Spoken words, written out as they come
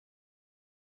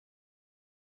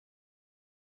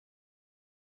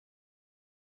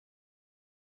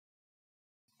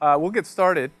we'll get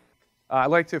started. I'd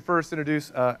like to first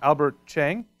introduce Albert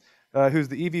Cheng, who's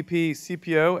the EVP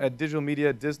CPO at Digital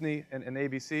Media, Disney, and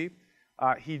ABC.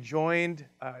 He joined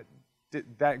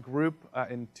that group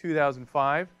in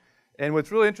 2005. And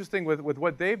what's really interesting with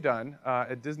what they've done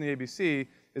at Disney ABC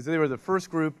is they were the first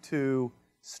group to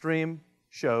stream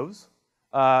shows,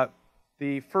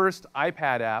 the first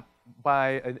iPad app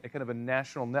by a kind of a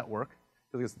national network,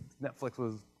 because Netflix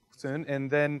was soon, and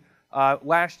then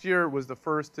last year was the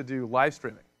first to do live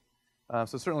streaming.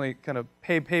 So certainly kind of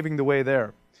paving the way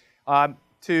there.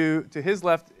 To his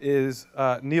left is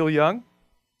Neil Young.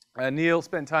 Neil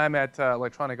spent time at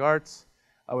Electronic Arts,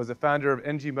 was the founder of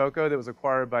NG Moco that was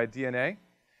acquired by DNA,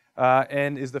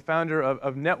 and is the founder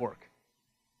of Network.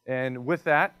 And with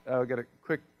that, I'll get a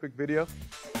quick video.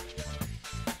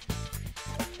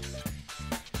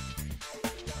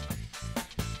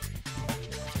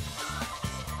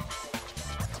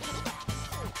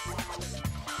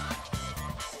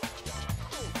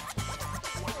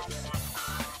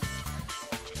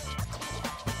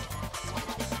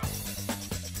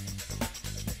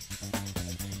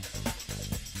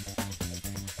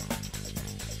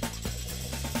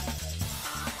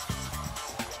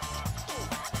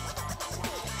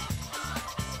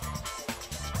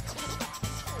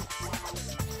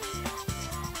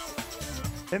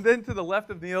 And then to the left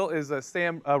of Neil is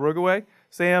Sam Rogoway.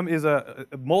 Sam is a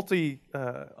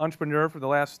multi-entrepreneur for the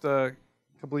last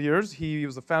couple of years. He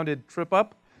was founded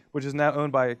TripUp, which is now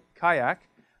owned by Kayak.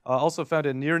 Also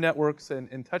founded Near Networks and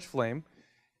TouchFlame.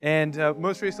 And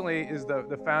most recently is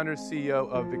the founder CEO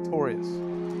of Victorious.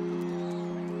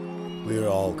 We are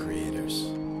all creators.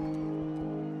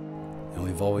 And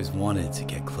we've always wanted to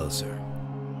get closer.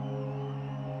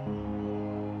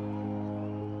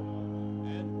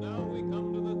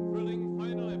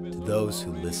 Those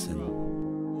who listen,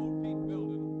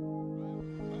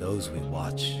 those we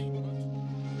watch,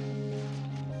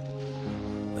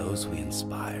 those we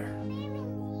inspire,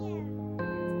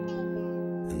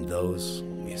 and those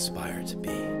we aspire to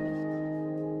be.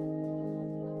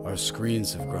 Our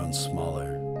screens have grown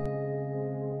smaller,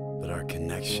 but our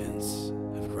connections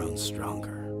have grown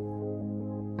stronger.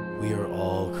 We are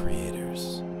all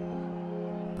creators,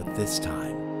 but this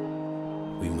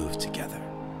time we move together.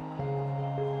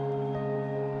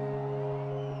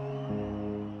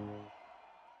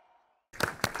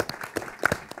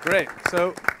 Great.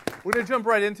 So we're going to jump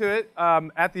right into it.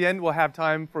 At the end, we'll have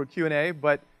time for Q&A.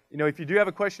 But if you do have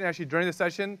a question actually during the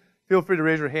session, feel free to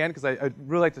raise your hand, because I'd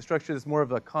really like to structure this more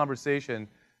of a conversation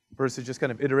versus just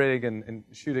kind of iterating and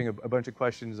shooting a bunch of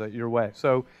questions your way.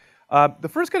 So the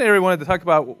first kind of area we wanted to talk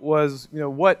about was,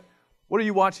 what are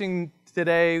you watching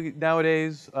today,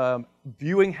 nowadays?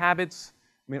 Viewing habits.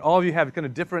 I mean, all of you have kind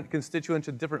of different constituents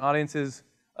and different audiences.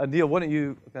 Neil, why don't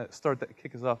you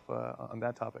kick us off on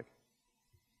that topic?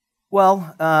 Well,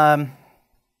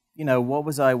 what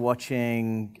was I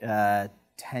watching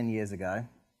 10 years ago?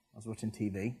 I was watching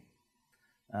TV.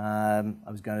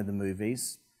 I was going to the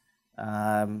movies.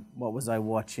 What was I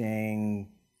watching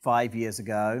 5 years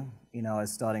ago? I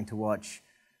was starting to watch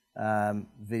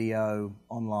video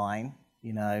online.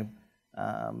 What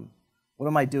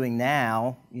am I doing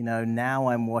now? Now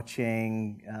I'm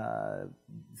watching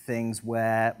things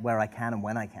where I can and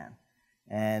when I can.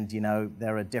 And,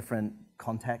 there are different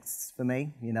contexts for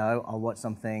me. I'll watch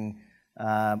something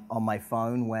on my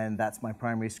phone when that's my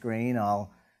primary screen.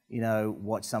 I'll,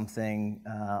 watch something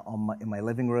in my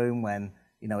living room when,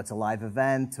 it's a live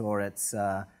event, or it's,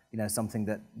 something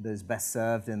that is best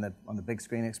served on the big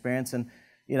screen experience. And,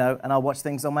 and I'll watch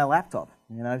things on my laptop,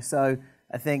 So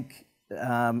I think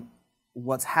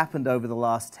what's happened over the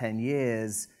last 10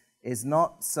 years is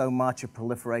not so much a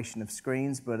proliferation of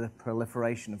screens, but a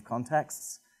proliferation of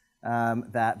contexts.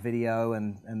 That video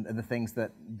and the things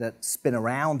that spin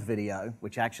around video,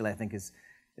 which actually I think is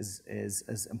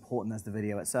as important as the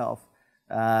video itself.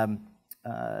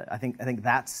 I think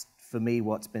that's, for me,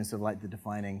 what's been sort of like the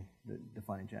defining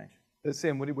change.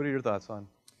 Sam, what are your thoughts on?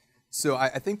 So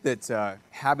I think that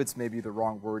habits may be the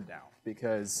wrong word now,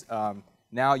 because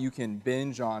now you can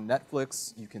binge on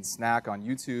Netflix, you can snack on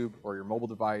YouTube or your mobile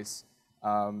device.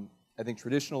 I think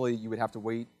traditionally you would have to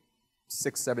wait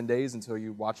 6-7 days until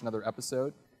you watch another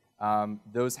episode.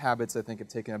 Those habits, I think, have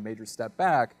taken a major step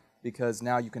back, because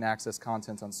now you can access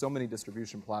content on so many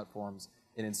distribution platforms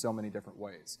and in so many different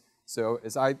ways. So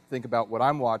as I think about what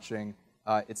I'm watching,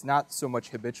 it's not so much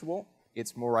habitual.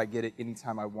 It's more I get it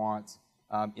anytime I want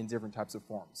in different types of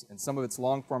forms. And some of it's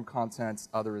long-form content,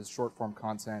 other is short-form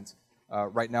content.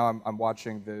 Right now I'm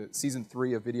watching the season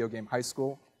 3 of Video Game High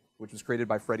School, which was created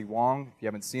by Freddie Wong. If you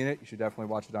haven't seen it, you should definitely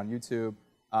watch it on YouTube.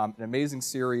 An amazing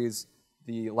series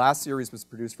The last series was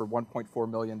produced for $1.4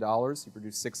 million. He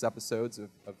produced 6 episodes of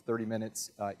 30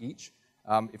 minutes each.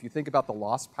 If you think about the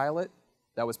Lost pilot,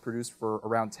 that was produced for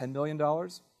around $10 million.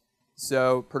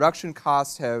 So production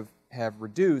costs have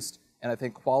reduced, and I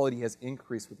think quality has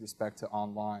increased with respect to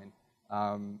online.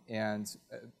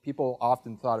 People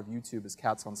often thought of YouTube as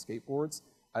cats on skateboards.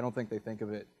 I don't think they think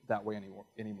of it that way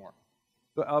anymore.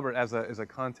 So Albert, as a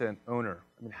content owner,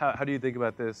 I mean, how do you think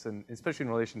about this, and especially in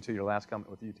relation to your last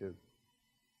comment with YouTube?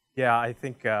 Yeah, I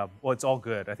think, well, it's all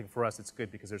good. I think for us it's good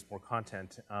because there's more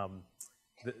content.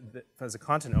 As a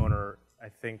content owner, I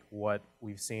think what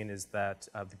we've seen is that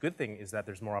the good thing is that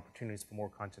there's more opportunities for more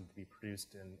content to be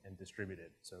produced and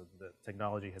distributed. So the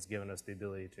technology has given us the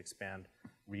ability to expand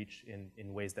reach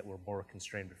in ways that were more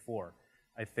constrained before.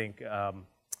 I think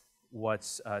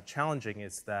what's challenging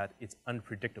is that it's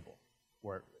unpredictable.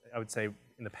 Where I would say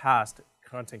in the past,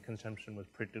 content consumption was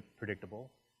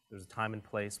predictable. There's a time and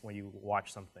place when you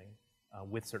watch something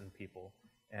with certain people.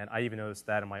 And I even noticed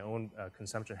that in my own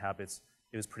consumption habits,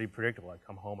 it was pretty predictable. I'd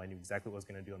come home, I knew exactly what I was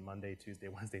going to do on Monday, Tuesday,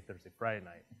 Wednesday, Thursday, Friday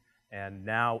night. And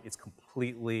now it's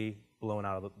completely blown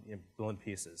out of blown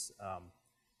pieces.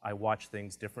 I watch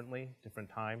things differently, different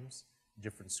times,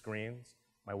 different screens.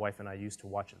 My wife and I used to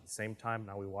watch at the same time.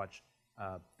 Now we watch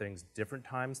things different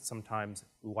times. Sometimes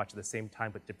we watch at the same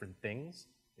time but different things.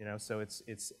 You know, so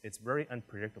it's very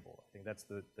unpredictable. I think that's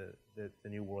the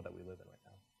new world that we live in right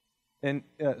now. And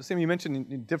Sam, you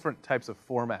mentioned different types of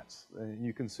formats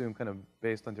you consume kind of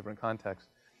based on different contexts.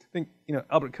 I think,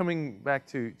 Albert, coming back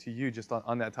to you just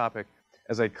on that topic,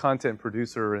 as a content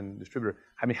producer and distributor,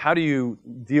 I mean, how do you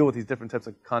deal with these different types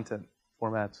of content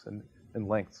formats and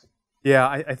lengths? Yeah,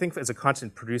 I think as a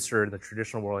content producer in the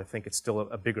traditional world, I think it's still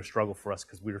a bigger struggle for us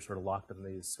because we were sort of locked in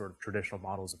these sort of traditional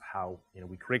models of how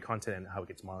we create content and how it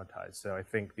gets monetized. So I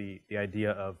think the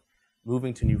idea of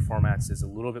moving to new formats is a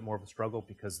little bit more of a struggle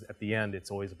because at the end it's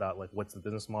always about like what's the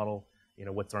business model,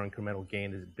 what's our incremental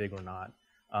gain, is it big or not?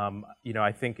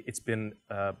 I think it's been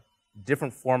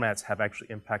different formats have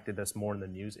actually impacted us more in the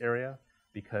news area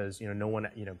because no one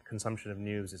consumption of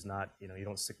news is not you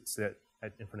don't sit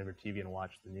in front of your TV and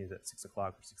watch the news at 6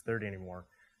 o'clock or 6:30 anymore,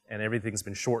 and everything's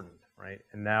been shortened, right?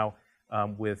 And now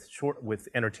with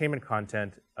entertainment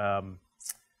content,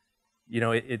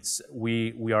 it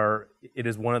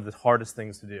is one of the hardest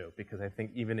things to do because I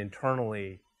think even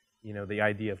internally, the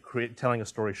idea of telling a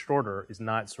story shorter is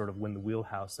not sort of in the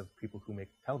wheelhouse of people who make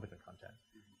television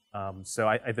content.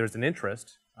 So there's an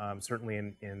interest, certainly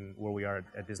in where we are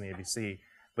at Disney ABC.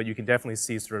 But you can definitely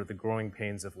see sort of the growing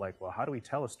pains of like, well, how do we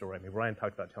tell a story? I mean, Ryan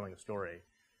talked about telling a story.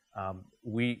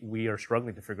 We are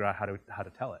struggling to figure out how to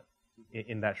tell it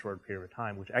in that short period of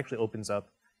time, which actually opens up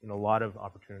a lot of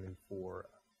opportunity for,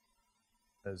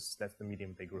 because that's the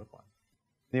medium they grew up on.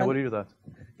 Neil, what are your thoughts?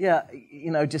 Yeah,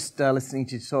 just listening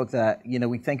to you talk that,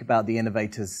 we think about the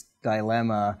innovator's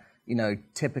dilemma,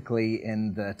 typically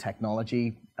in the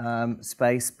technology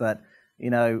space, but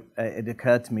it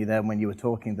occurred to me then when you were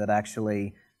talking that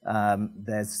actually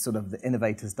there's sort of the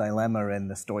innovator's dilemma in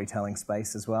the storytelling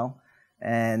space as well.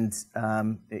 And,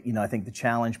 I think the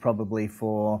challenge probably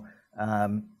for,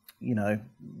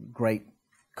 great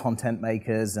content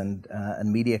makers and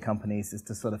media companies is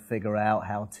to sort of figure out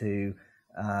how to,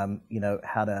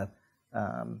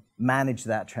 manage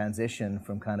that transition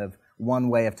from kind of one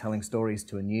way of telling stories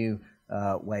to a new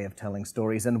way of telling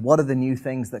stories, and what are the new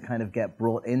things that kind of get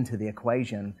brought into the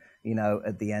equation,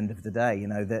 at the end of the day,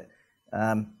 that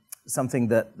something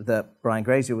that Brian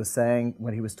Grazier was saying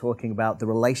when he was talking about the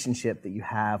relationship that you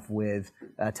have with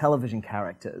television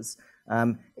characters.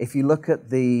 If you look at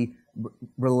the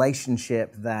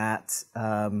relationship that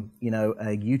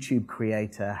a YouTube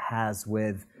creator has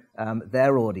with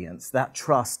their audience, that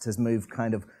trust has moved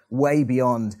kind of way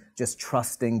beyond just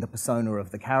trusting the persona of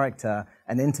the character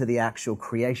and into the actual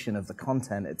creation of the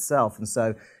content itself. And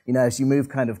so, as you move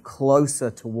kind of closer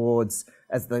towards,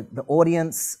 as the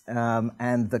audience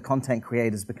and the content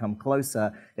creators become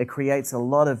closer, it creates a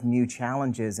lot of new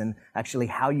challenges in actually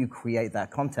how you create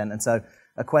that content. And so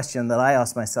a question that I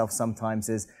ask myself sometimes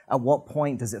is, at what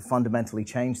point does it fundamentally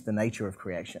change the nature of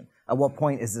creation? At what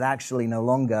point is it actually no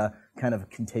longer kind of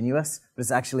continuous, but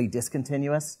it's actually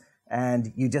discontinuous?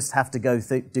 And you just have to go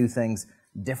do things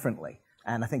differently.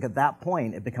 And I think at that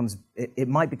point, it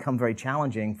might become very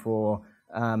challenging for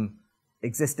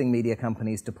existing media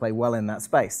companies to play well in that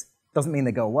space. Doesn't mean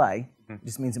they go away. It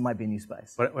just means it might be a new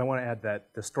space. But I want to add that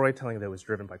the storytelling that was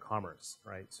driven by commerce,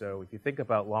 right? So if you think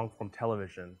about long-form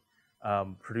television,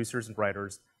 producers and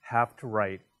writers have to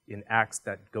write in acts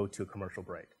that go to a commercial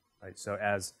break, right? So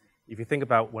if you think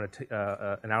about when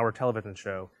an hour television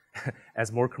show,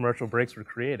 as more commercial breaks were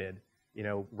created,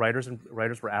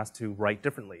 writers were asked to write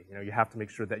differently. You have to make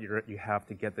sure that you have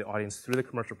to get the audience through the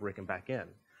commercial break and back in.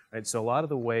 Right? So a lot of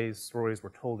the ways stories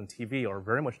were told in TV are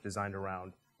very much designed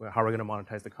around how we're going to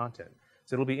monetize the content.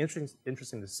 So it'll be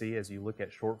interesting to see as you look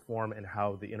at short form and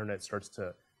how the internet starts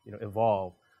to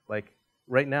evolve. Like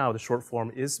right now, the short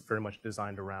form is very much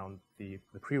designed around the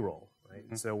pre-roll. Right?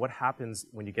 Mm-hmm. So what happens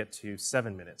when you get to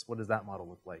 7 minutes? What does that model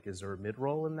look like? Is there a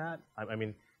mid-roll in that? I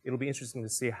mean, it'll be interesting to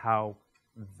see how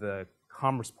the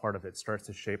commerce part of it starts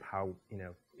to shape how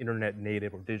internet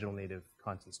native or digital native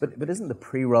content. But isn't the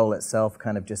pre-roll itself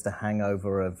kind of just a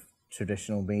hangover of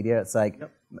traditional media? It's like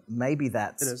maybe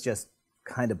that's just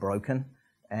kind of broken,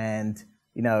 and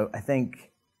I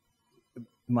think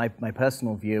my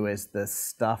personal view is the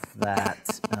stuff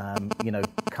that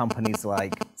companies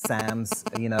like Sam's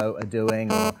are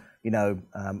doing, or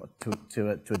to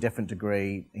a different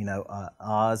degree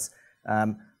ours.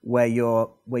 Where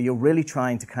you're really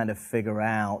trying to kind of figure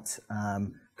out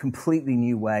completely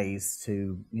new ways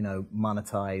to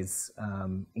monetize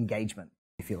engagement,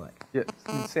 if you like. Yeah,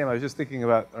 Sam, I was just thinking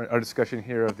about our discussion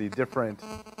here of the different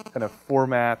kind of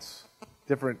formats,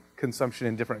 different consumption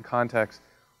in different contexts.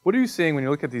 What are you seeing when you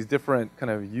look at these different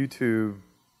kind of YouTube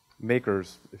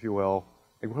makers, if you will?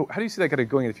 Like, how do you see that kind of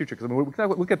going in the future? Because I mean, we can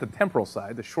look at the temporal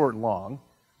side, the short and long,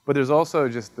 but there's also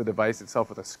just the device itself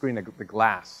with a screen, the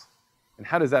glass. And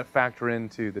how does that factor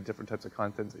into the different types of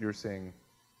content that you're seeing?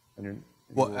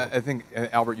 Well, I think,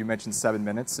 Albert, you mentioned 7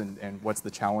 minutes, and what's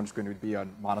the challenge going to be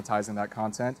on monetizing that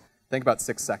content? Think about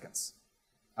 6 seconds.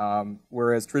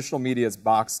 Whereas traditional media is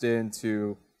boxed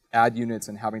into ad units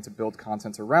and having to build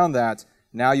content around that,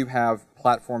 now you have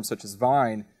platforms such as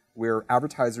Vine where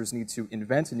advertisers need to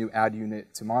invent a new ad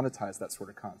unit to monetize that sort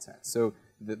of content. So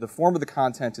the form of the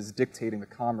content is dictating the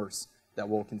commerce that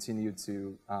will continue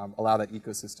to allow that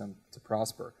ecosystem to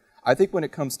prosper. I think when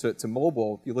it comes to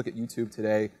mobile, if you look at YouTube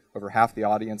today, over half the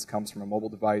audience comes from a mobile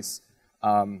device.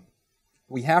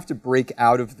 We have to break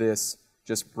out of this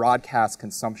just broadcast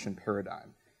consumption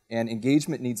paradigm. And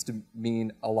engagement needs to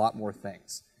mean a lot more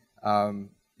things.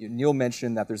 Neil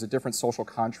mentioned that there's a different social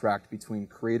contract between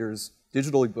creators,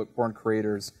 digitally born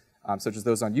creators, such as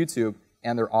those on YouTube,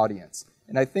 and their audience.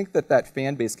 And I think that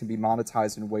fan base can be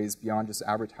monetized in ways beyond just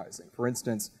advertising. For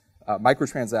instance,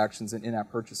 microtransactions and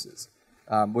in-app purchases.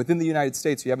 Within the United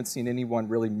States, you haven't seen anyone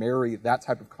really marry that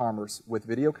type of commerce with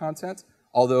video content.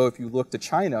 Although if you look to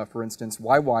China, for instance,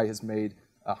 YY has made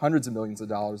hundreds of millions of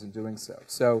dollars in doing so.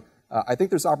 So I think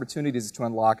there's opportunities to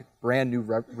unlock brand new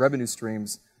revenue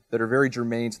streams that are very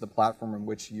germane to the platform in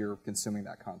which you're consuming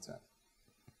that content.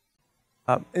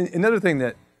 Another thing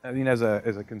that, I mean, as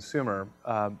a consumer,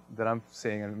 that I'm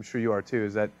seeing, and I'm sure you are too,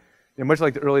 is that much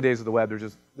like the early days of the web,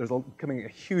 there's coming a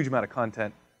huge amount of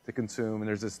content to consume, and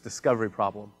there's this discovery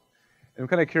problem. And I'm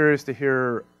kind of curious to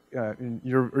hear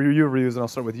your views, and I'll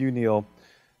start with you, Neil,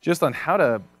 just on how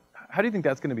do you think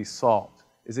that's going to be solved?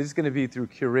 Is it just going to be through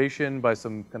curation by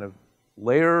some kind of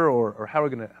layer, or how are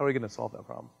we going to solve that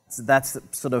problem? So that's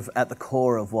sort of at the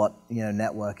core of what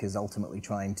network is ultimately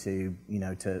trying to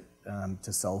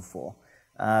to solve for.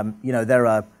 There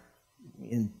are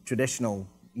in traditional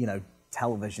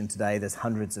television today. There's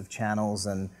hundreds of channels,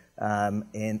 and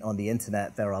on the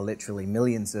internet there are literally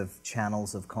millions of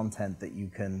channels of content that you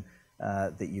can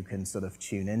sort of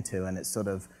tune into, and it's sort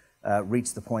of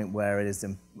reached the point where it is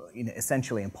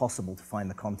essentially impossible to find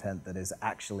the content that is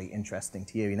actually interesting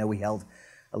to you. We held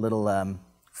a little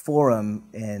forum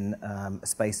in a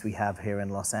space we have here in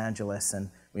Los Angeles, and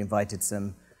we invited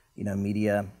some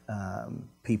media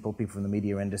people from the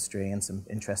media industry, and some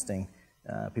interesting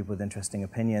people with interesting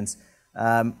opinions.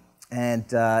 And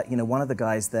one of the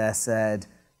guys there said,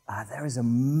 there is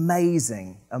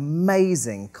amazing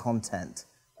content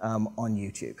on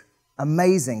YouTube.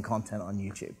 Amazing content on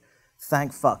YouTube.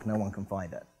 Thank fuck no one can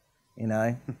find it,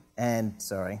 And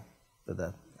sorry for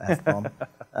the F-bomb.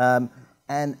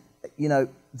 And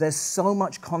there's so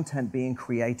much content being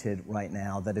created right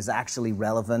now that is actually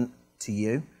relevant to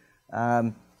you.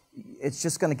 It's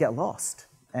just going to get lost.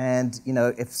 And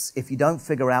if you don't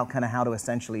figure out kind of how to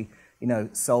essentially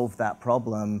solve that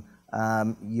problem,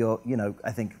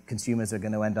 I think consumers are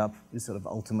going to end up sort of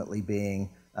ultimately being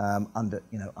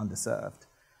underserved.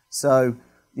 So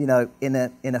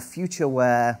in a future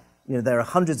where there are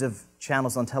hundreds of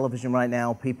channels on television right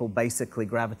now, people basically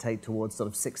gravitate towards sort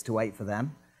of 6 to 8 for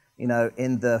them.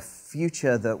 In the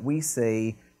future that we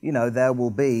see, there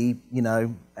will be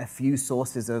a few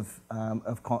sources of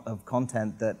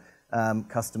content that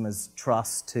customers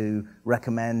trust to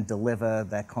recommend, deliver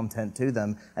their content to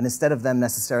them, and instead of them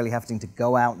necessarily having to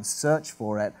go out and search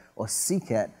for it or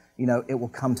seek it, it will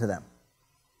come to them.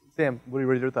 Sam, what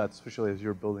are your thoughts, especially as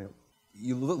you're building it?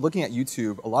 looking at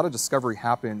YouTube, a lot of discovery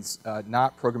happens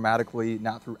not programmatically,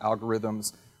 not through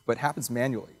algorithms, but happens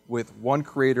manually with one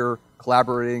creator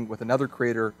collaborating with another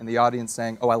creator and the audience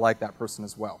saying, oh, I like that person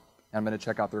as well, and I'm going to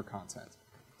check out their content.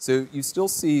 So you still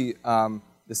see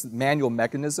this manual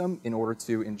mechanism in order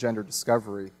to engender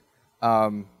discovery.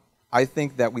 I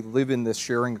think that we live in this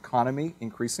sharing economy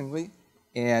increasingly,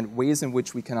 and ways in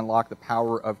which we can unlock the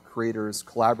power of creators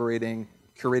collaborating,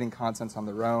 curating content on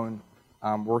their own,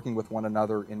 working with one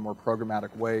another in more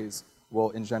programmatic ways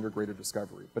will engender greater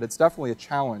discovery. But it's definitely a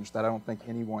challenge that I don't think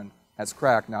anyone has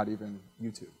cracked, not even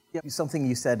YouTube. Yeah, something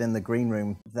you said in the green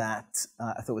room that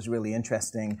I thought was really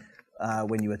interesting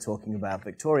when you were talking about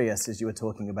Victorious is you were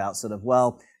talking about sort of,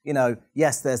 well, you know,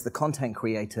 yes, there's the content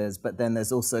creators, but then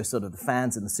there's also sort of the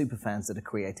fans and the super fans that are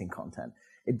creating content.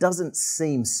 It doesn't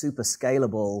seem super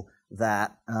scalable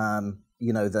that,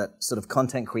 you know, that sort of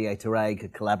content creator A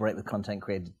could collaborate with content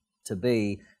creator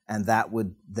B, and that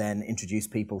would then introduce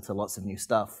people to lots of new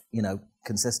stuff, you know,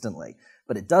 consistently.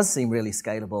 But it does seem really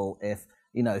scalable if,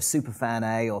 you know, super fan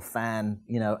A or fan,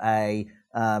 you know, A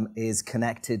is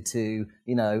connected to,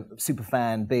 you know, super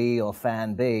fan B or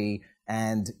fan B,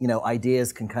 and, you know,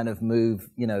 ideas can kind of move,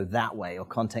 you know, that way, or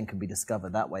content can be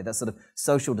discovered that way. That sort of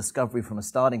social discovery from a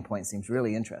starting point seems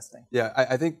really interesting. Yeah,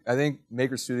 I think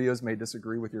Maker Studios may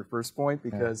disagree with your first point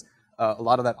because a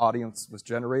lot of that audience was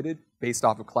generated based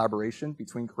off of collaboration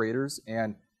between creators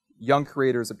and young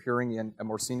creators appearing in a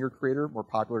more senior creator, more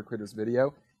popular creator's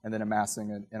video, and then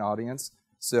amassing an audience.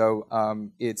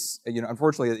 So it's, you know,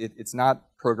 unfortunately, it's not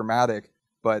programmatic,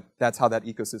 but that's how that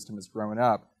ecosystem has grown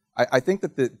up. I think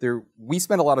that we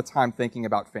spend a lot of time thinking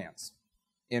about fans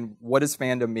and what does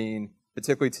fandom mean,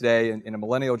 particularly today in a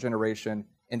millennial generation.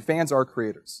 And fans are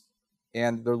creators,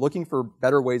 and they're looking for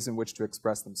better ways in which to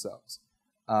express themselves.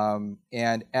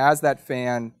 And as that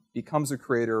fan becomes a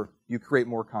creator, you create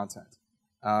more content.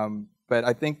 But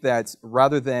I think that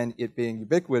rather than it being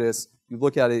ubiquitous, you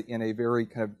look at it in a very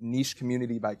kind of niche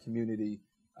community by community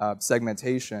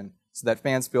segmentation so that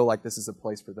fans feel like this is a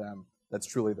place for them that's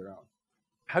truly their own.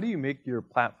 How do you make your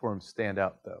platform stand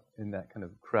out, though, in that kind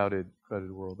of crowded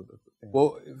world of fans?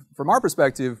 Well, from our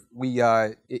perspective,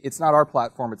 it's not our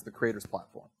platform, it's the creator's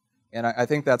platform. And I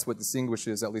think that's what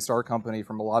distinguishes at least our company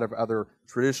from a lot of other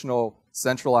traditional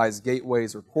centralized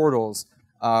gateways or portals.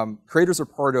 Creators are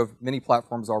part of many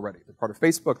platforms already. They're part of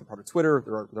Facebook, they're part of Twitter,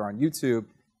 they're on YouTube,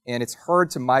 and it's hard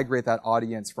to migrate that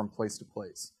audience from place to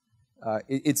place.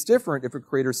 It's different if a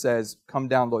creator says, come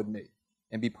download me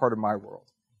and be part of my world.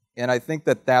 And I think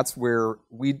that that's where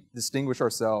we distinguish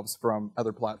ourselves from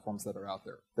other platforms that are out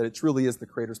there, that it truly is the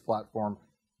creator's platform.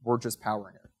 We're just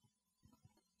powering it.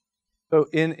 So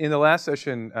in the last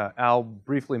session, Al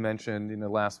briefly mentioned in the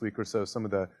last week or so some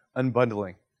of the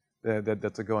unbundling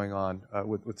that's going on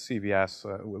with CBS,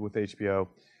 with HBO.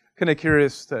 Kind of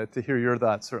curious to hear your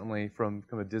thoughts, certainly from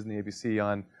kind of Disney,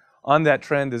 ABC on that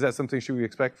trend. Is that something should we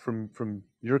expect from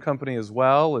your company as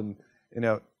well? And you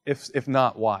know, if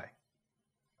not, why?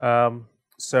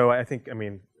 So I think, I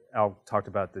mean, Al talked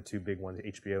about the two big ones,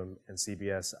 HBO and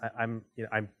CBS.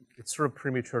 It's sort of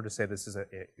premature to say this is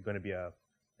going to be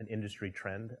an industry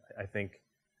trend. I think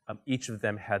each of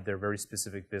them had their very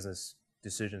specific business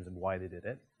decisions and why they did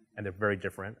it, and they're very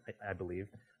different, I believe.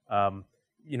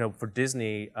 You know, for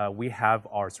Disney, we have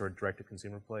our sort of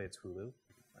direct-to-consumer play. It's Hulu,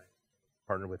 right?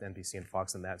 Partnered with NBC and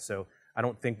Fox in that. So I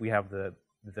don't think we have the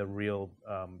real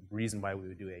reason why we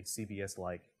would do a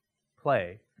CBS-like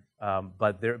play.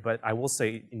 But I will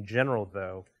say in general,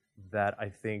 though, that I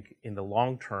think in the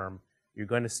long term, you're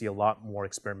going to see a lot more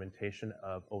experimentation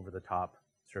of over-the-top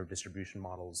sort of distribution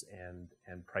models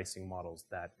and pricing models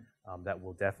that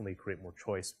will definitely create more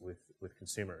choice with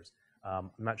consumers.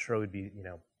 I'm not sure it would be, you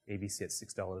know, ABC at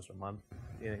 $6 a month.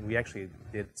 And we actually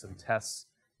did some tests,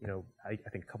 you know, I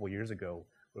think a couple years ago,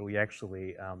 where we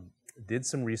actually did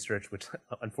some research, which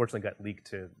unfortunately got leaked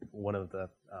to one of the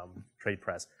trade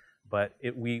press. But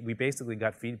we basically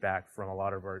got feedback from a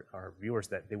lot of our viewers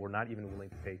that they were not even willing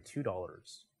to pay $2,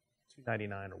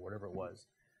 $2.99 or whatever it was,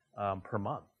 per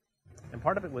month. And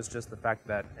part of it was just the fact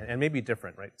that, and maybe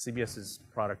different, right? CBS's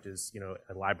product is, you know,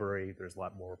 a library. There's a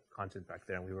lot more content back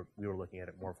there, and we were looking at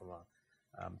it more from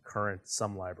a current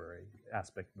some library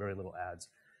aspect, very little ads.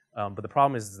 But the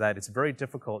problem is that it's very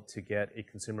difficult to get a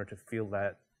consumer to feel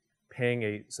that paying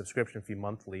a subscription fee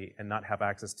monthly and not have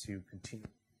access to continue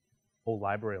whole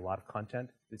library, a lot of content.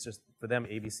 It's just, for them,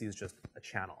 ABC is just a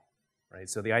channel, right?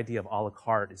 So the idea of a la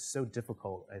carte is so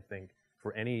difficult, I think,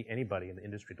 for anybody in the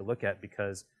industry to look at,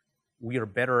 because we are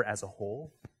better as a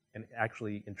whole, and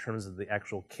actually in terms of the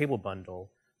actual cable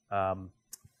bundle,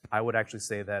 I would actually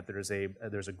say that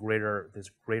there's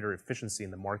greater efficiency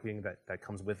in the marketing that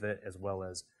comes with it, as well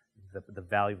as the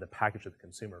value of the package to the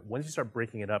consumer. Once you start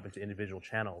breaking it up into individual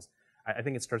channels, I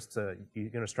think you're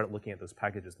going to start looking at those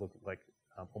packages look like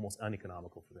almost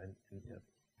uneconomical for them.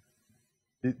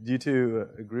 Do you two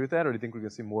agree with that, or do you think we're going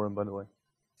to see more unbundling?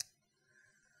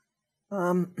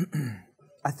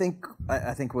 I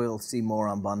think we'll see more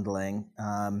unbundling.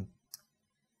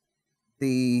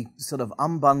 The sort of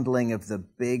unbundling of the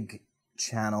big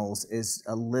channels is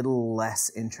a little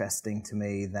less interesting to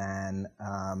me than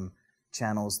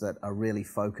channels that are really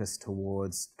focused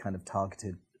towards kind of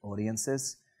targeted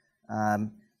audiences.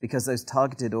 Because those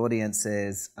targeted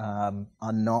audiences are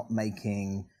not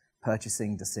making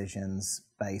purchasing decisions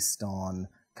based on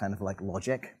kind of like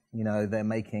logic. You know, they're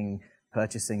making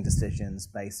purchasing decisions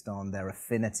based on their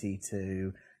affinity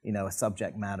to, you know, a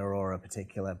subject matter or a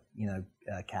particular, you know,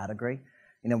 category.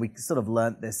 You know, we sort of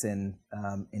learnt this in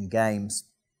games.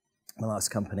 The last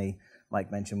company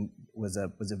Mike mentioned was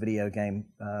a video game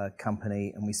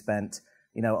company, and we spent,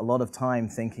 you know, a lot of time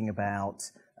thinking about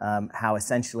how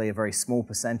essentially a very small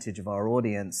percentage of our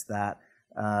audience that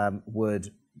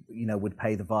would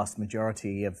pay the vast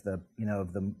majority of the, you know,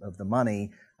 of the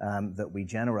money that we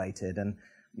generated. And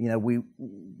you know,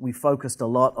 we focused a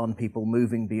lot on people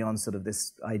moving beyond sort of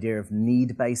this idea of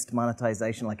need-based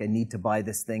monetization, like I need to buy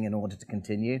this thing in order to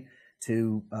continue,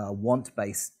 to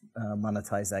want-based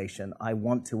monetization. I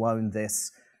want to own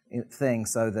this thing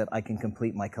so that I can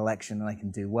complete my collection and I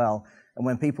can do well. And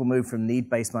when people move from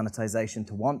need-based monetization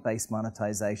to want-based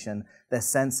monetization, their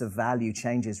sense of value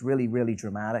changes really, really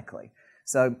dramatically.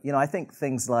 So, you know, I think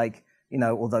things like, you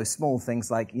know, although small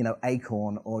things like, you know,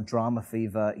 Acorn or Drama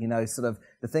Fever, you know, sort of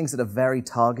the things that are very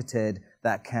targeted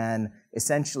that can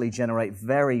essentially generate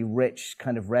very rich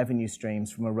kind of revenue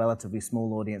streams from a relatively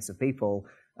small audience of people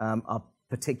are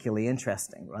particularly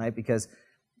interesting, right? Because,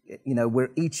 you know,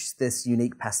 we're each this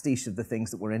unique pastiche of the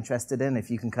things that we're interested in.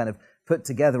 If you can kind of put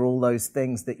together all those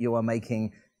things that you are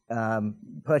making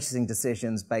purchasing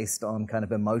decisions based on kind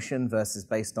of emotion versus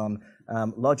based on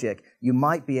logic, you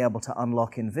might be able to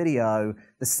unlock in video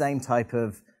the same type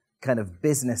of kind of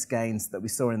business gains that we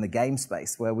saw in the game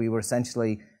space, where we were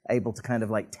essentially able to kind of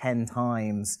like 10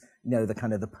 times, you know, the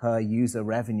kind of the per user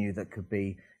revenue that could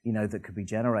be, you know, that could be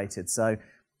generated. So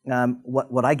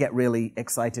what I get really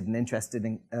excited and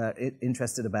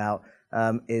interested about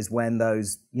is when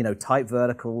those, you know, type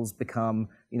verticals become,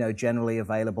 you know, generally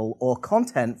available, or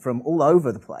content from all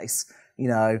over the place, you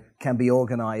know, can be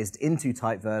organized into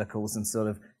type verticals and sort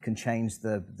of can change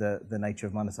the nature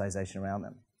of monetization around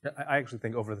them. I actually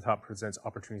think over-the-top presents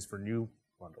opportunities for new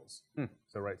bundles.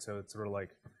 So it's sort of like,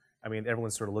 I mean,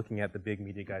 everyone's sort of looking at the big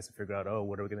media guys to figure out, oh,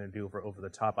 what are we going to do for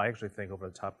over-the-top? I actually think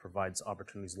over-the-top provides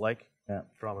opportunities like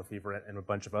Drama Fever and a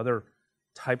bunch of other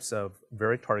types of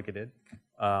very targeted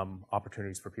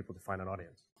opportunities for people to find an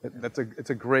audience.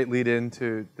 It's a great lead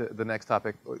into the next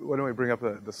topic. Why don't we bring up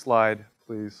the slide,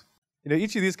 please? You know,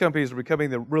 each of these companies are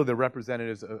becoming really the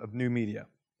representatives of new media.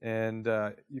 And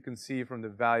you can see from the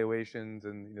valuations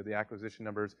and, you know, the acquisition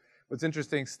numbers. What's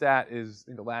interesting stat is,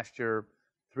 you know, last year,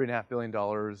 $3.5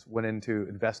 billion went into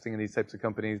investing in these types of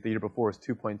companies. The year before was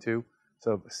 2.2,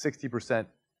 so a 60%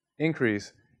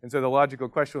 increase. And so the logical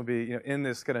question would be, you know, in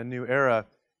this kind of new era,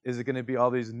 is it going to be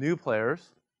all these new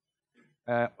players,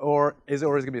 or is it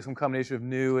going to be some combination of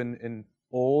new and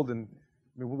old? And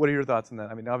I mean, what are your thoughts on that?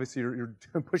 I mean, obviously you're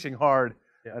pushing hard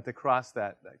to cross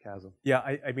that chasm. Yeah,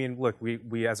 I mean, look,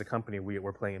 we as a company,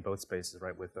 we're playing in both spaces,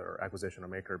 right, with our acquisition or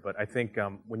maker. But I think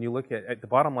when you look at the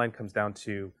bottom line comes down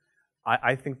to,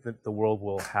 I think that the world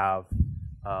will have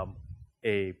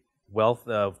a wealth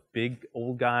of big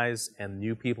old guys and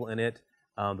new people in it.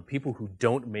 The people who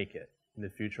don't make it in the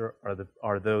future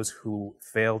are those who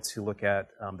fail to look at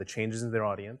the changes in their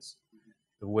audience,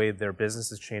 the way their business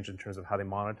has changed in terms of how they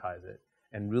monetize it,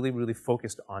 and really, really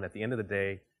focused on, at the end of the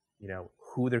day, you know,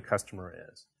 who their customer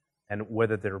is and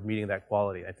whether they're meeting that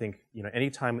quality. I think, you know,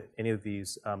 anytime any of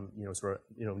these, you know, sort of,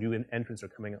 you know, new entrants are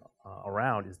coming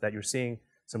around, is that you're seeing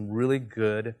some really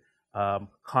good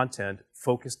content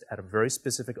focused at a very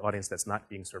specific audience that's not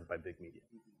being served by big media.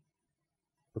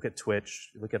 Look at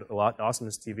Twitch, look at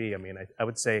Awesomeness TV. I mean, I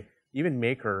would say even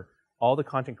Maker, all the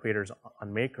content creators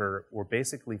on Maker were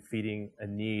basically feeding a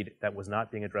need that was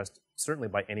not being addressed, certainly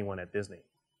by anyone at Disney.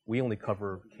 We only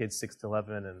cover kids 6 to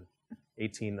 11 and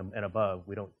 18 and above.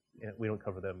 We don't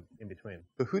cover them in between.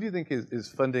 But who do you think is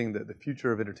funding the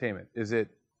future of entertainment? Is it,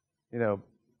 you know,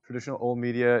 traditional old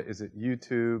media? Is it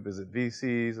YouTube? Is it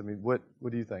VCs? I mean, what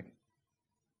do you think?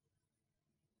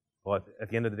 Well, at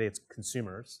the end of the day, it's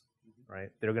consumers, right?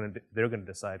 They're going to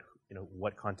decide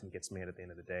what content gets made at the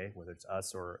end of the day, whether it's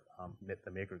us or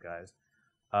the maker guys.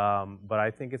 But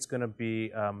I think it's going to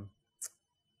be.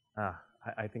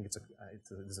 I think this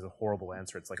is a horrible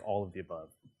answer. It's like all of the above.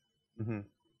 Mm-hmm.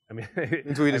 I mean,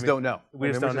 we just don't know. We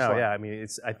just don't know. Yeah, I mean,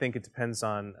 I think it depends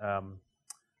on.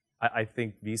 I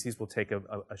think VCs will take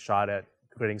a shot at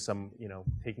creating some,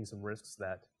 taking some risks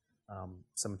that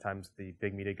sometimes the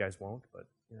big media guys won't. But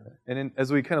And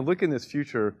as we kind of look in this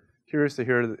future, curious to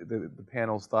hear the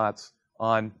panel's thoughts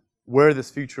on where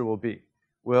this future will be.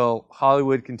 Will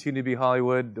Hollywood continue to be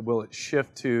Hollywood? Will it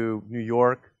shift to New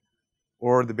York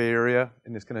or the Bay Area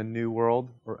in this kind of new world?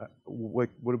 Or what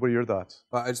are your thoughts?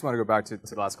 Well, I just want to go back to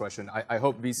the last question. I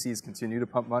hope VCs continue to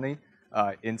pump money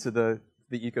into the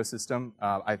ecosystem.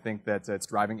 I think that it's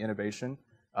driving innovation.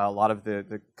 A lot of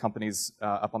the companies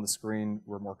up on the screen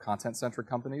were more content-centric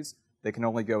companies. They can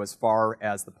only go as far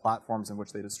as the platforms in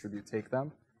which they distribute take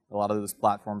them. A lot of those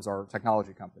platforms are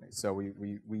technology companies. So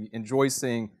we enjoy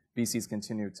seeing VCs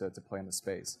continue to play in the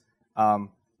space.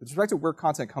 With respect to where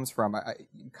content comes from,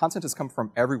 content has come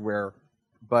from everywhere,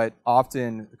 but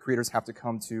often the creators have to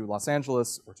come to Los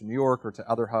Angeles or to New York or to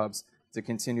other hubs to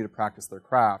continue to practice their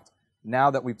craft.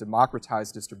 Now that we've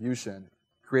democratized distribution,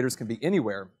 creators can be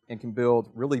anywhere and can build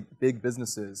really big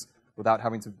businesses without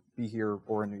having to be here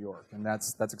or in New York, and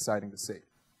that's exciting to see.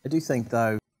 I do think,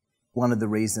 though, one of the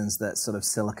reasons that sort of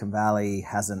Silicon Valley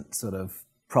hasn't sort of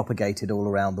propagated all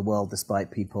around the world,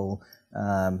 despite people,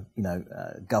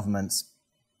 governments,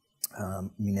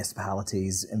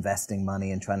 municipalities investing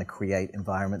money and trying to create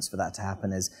environments for that to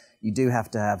happen, is you do have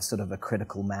to have sort of a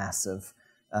critical mass of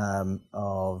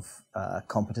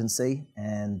competency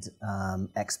and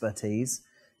expertise.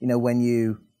 When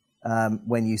you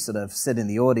sort of sit in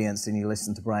the audience and you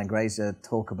listen to Brian Grazer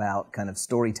talk about kind of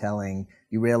storytelling,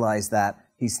 you realize that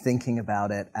he's thinking about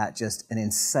it at just an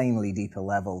insanely deeper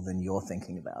level than you're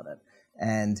thinking about it.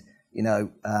 And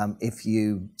if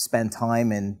you spend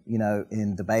time in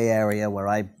the Bay Area where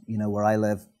I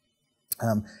live,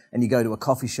 and you go to a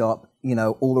coffee shop,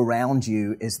 all around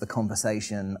you is the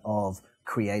conversation of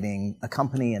creating a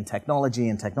company and technology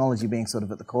being sort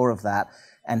of at the core of that.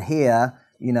 And here,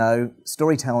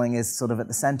 storytelling is sort of at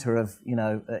the center of,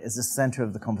 is the center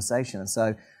of the conversation. And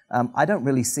so I don't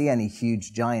really see any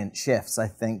huge giant shifts. I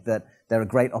think that there are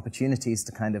great opportunities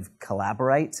to kind of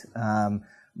collaborate.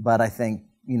 But I think,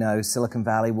 Silicon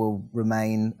Valley will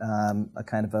remain a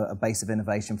kind of a base of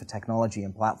innovation for technology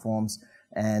and platforms.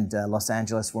 And Los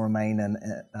Angeles will remain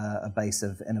a base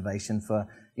of innovation for,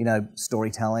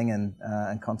 storytelling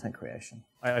and content creation.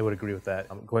 I would agree with that.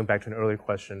 Going back to an earlier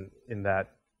question, in that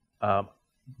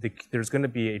there's going to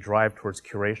be a drive towards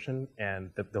curation and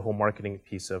the whole marketing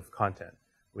piece of content,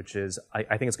 which is,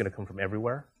 I think it's going to come from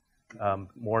everywhere.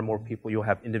 More and more people, you'll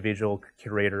have individual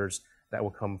curators that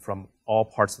will come from all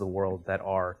parts of the world that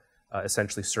are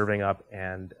essentially serving up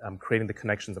and creating the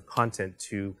connections of content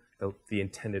to the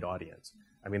intended audience.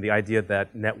 I mean, the idea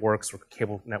that networks or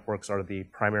cable networks are the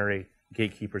primary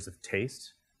gatekeepers of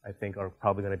taste, I think, are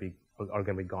probably going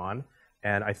to be gone.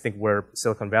 And I think where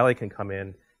Silicon Valley can come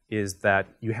in is that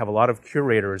you have a lot of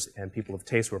curators and people of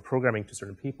taste who are programming to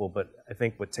certain people, but I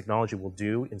think what technology will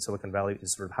do in Silicon Valley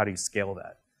is sort of how do you scale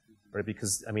that, right?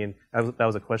 Because, I mean, that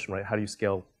was a question, right? How do you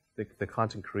scale the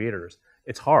content creators?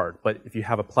 It's hard, but if you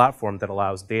have a platform that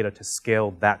allows data to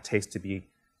scale that taste to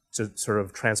sort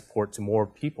of transport to more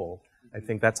people, I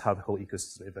think that's how the whole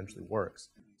ecosystem eventually works.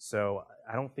 So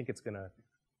I don't think it's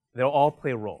they'll all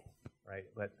play a role, right?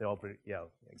 But they all, yeah,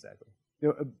 exactly.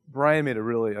 Brian made a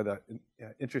really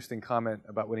interesting comment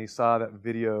about when he saw that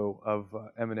video of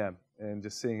Eminem and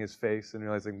just seeing his face and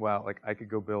realizing, wow, like I could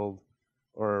go build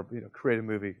or create a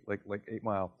movie like 8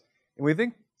 Mile. And we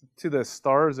think to the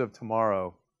stars of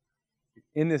tomorrow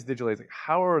in this digital age, like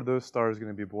how are those stars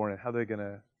going to be born and how they're going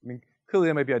to? I mean, clearly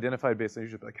they might be identified based on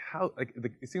usually,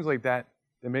 but it seems like that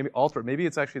maybe alter. Maybe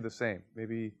it's actually the same.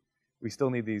 Maybe we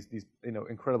still need these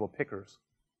incredible pickers.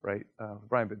 Right,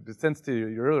 Brian, but since to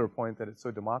your earlier point that it's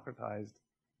so democratized,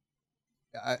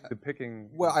 the picking.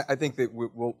 Well, I think that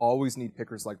we'll always need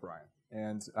pickers like Brian,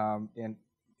 and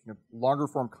longer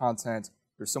form content.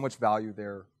 There's so much value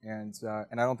there, and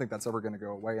I don't think that's ever going to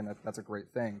go away, and that's a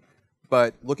great thing.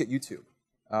 But look at YouTube.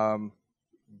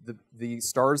 The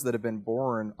stars that have been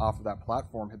born off of that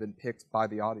platform have been picked by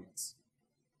the audience,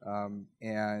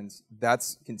 and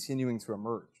that's continuing to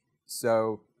emerge.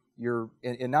 So.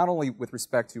 And not only with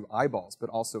respect to eyeballs, but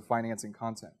also financing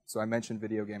content. So I mentioned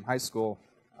Video Game High School.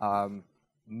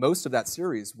 Most of that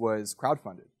series was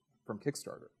crowdfunded from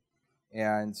Kickstarter.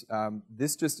 And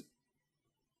this just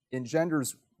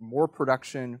engenders more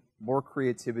production, more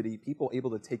creativity, people able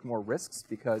to take more risks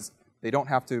because they don't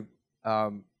have to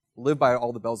live by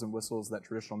all the bells and whistles that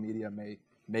traditional media may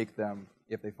make them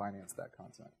if they finance that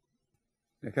content.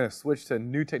 Kind of switch to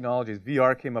new technologies.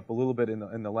 VR came up a little bit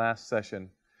in the last session,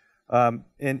 and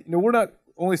we're not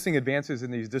only seeing advances in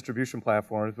these distribution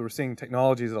platforms, but we're seeing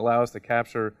technologies that allow us to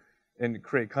capture and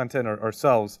create content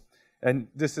ourselves. And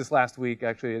this last week,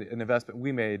 actually, an investment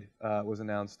we made was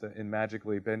announced in Magic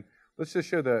Leap. And let's just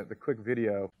show the quick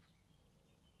video.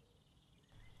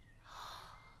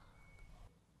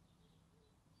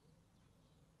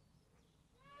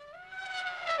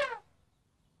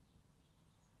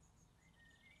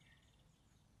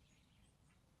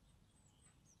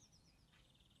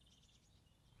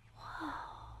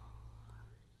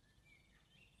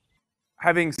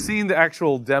 Having seen the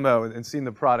actual demo and seen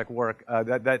the product work,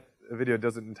 that video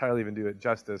doesn't entirely even do it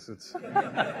justice. It's,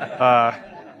 but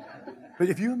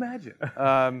if you imagine,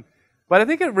 but I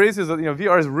think it raises,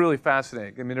 VR is really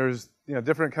fascinating. I mean, there's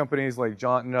different companies like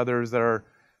Jaunt and others that are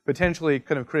potentially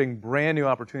kind of creating brand new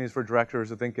opportunities for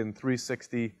directors. I think in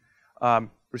 360, we're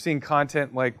seeing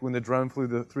content like when the drone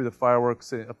flew through the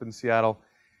fireworks up in Seattle.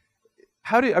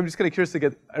 I'm just kind of curious to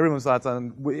get everyone's thoughts on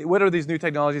what are these new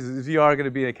technologies? Is VR going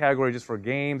to be a category just for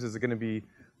games? Is it going to be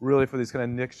really for these kind of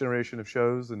next generation of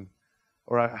shows?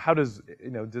 Or how does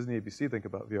Disney ABC think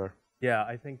about VR? Yeah,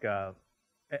 I think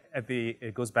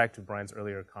it goes back to Brian's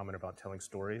earlier comment about telling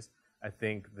stories. I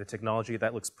think the technology,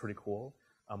 that looks pretty cool.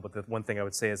 But the one thing I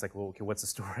would say is like, well, okay, what's the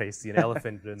story? I see an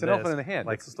elephant in It's an elephant in the hand.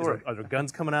 Like, what's the story? Are there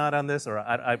guns coming out on this? Or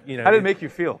How did it make you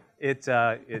feel? It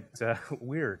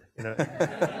weird. It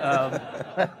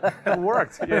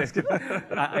worked. Yeah.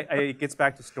 It gets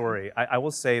back to story. I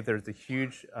will say there's a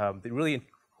huge, the really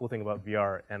cool thing about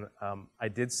VR, and I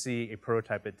did see a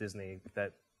prototype at Disney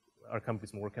that our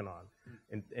company's been working on,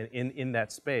 in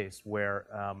that space where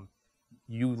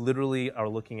you literally are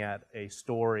looking at a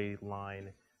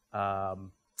storyline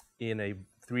in a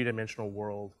three-dimensional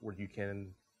world where you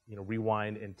can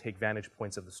rewind and take vantage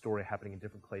points of the story happening in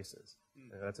different places.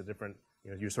 That's a different,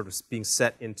 you're sort of being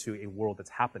set into a world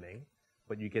that's happening,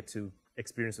 but you get to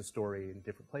experience the story in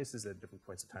different places at different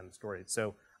points of time in the story.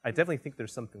 So I definitely think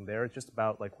there's something there. It's just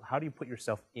about like, how do you put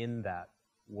yourself in that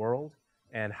world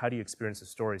and how do you experience the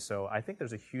story? So I think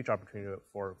there's a huge opportunity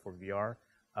for VR,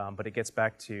 but it gets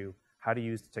back to how to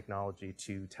use the technology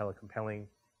to tell a compelling,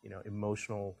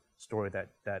 emotional story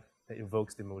that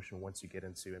evokes the emotion once you get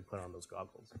into and put on those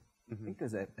goggles. I think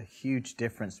there's a huge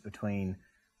difference between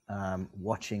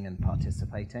watching and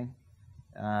participating.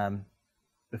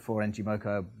 Before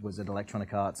Ngimoco was at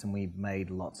Electronic Arts, and we made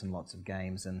lots and lots of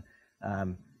games, and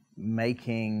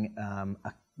making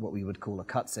what we would call a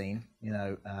cutscene,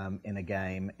 in a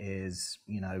game is,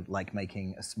 like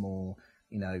making a small,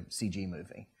 CG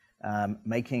movie.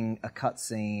 Making a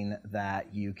cutscene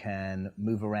that you can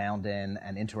move around in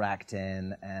and interact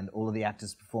in, and all of the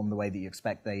actors perform the way that you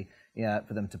expect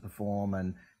for them to perform,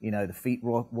 and the feet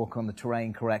walk on the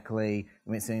terrain correctly. I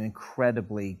mean, it's an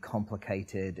incredibly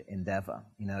complicated endeavor.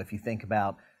 If you think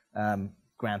about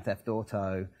Grand Theft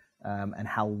Auto and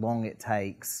how long it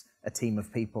takes a team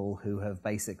of people who have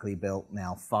basically built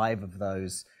now 5 of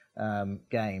those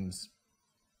games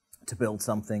to build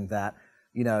something that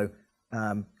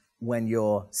when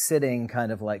you're sitting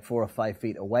kind of like 4 or 5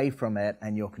 feet away from it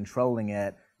and you're controlling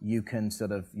it, you can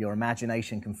your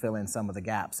imagination can fill in some of the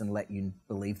gaps and let you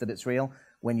believe that it's real.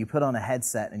 When you put on a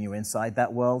headset and you're inside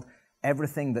that world,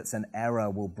 everything that's an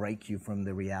error will break you from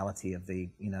the reality of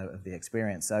the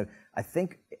experience. So I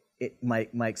think my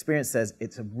experience says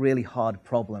it's a really hard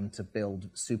problem to build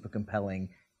super compelling,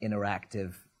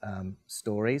 interactive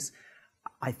stories.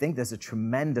 I think there's a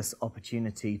tremendous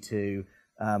opportunity to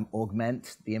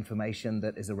augment the information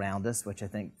that is around us, which I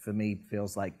think for me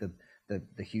feels like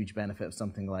the huge benefit of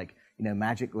something like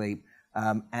Magic Leap,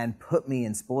 and put me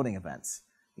in sporting events.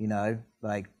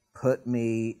 Like put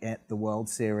me at the World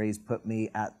Series, put me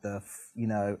at the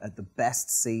at the best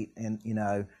seat in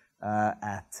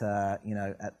at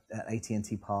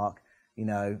AT&T Park.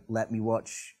 Let me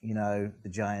watch the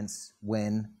Giants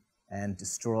win and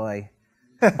destroy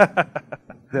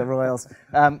the Royals,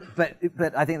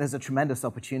 but I think there's a tremendous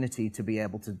opportunity to be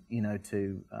able to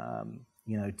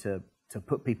to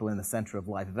put people in the center of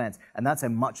live events, and that's a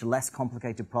much less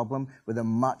complicated problem with a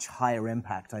much higher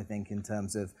impact, I think, in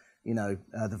terms of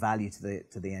the value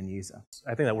to the end user.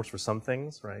 I think that works for some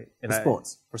things, right? And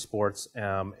For sports,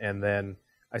 and then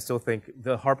I still think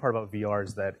the hard part about VR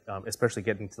is that, especially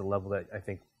getting to the level that I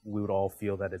think we would all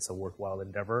feel that it's a worthwhile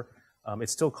endeavor,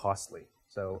 it's still costly.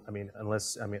 So, I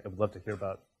would love to hear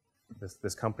about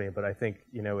this company, but I think,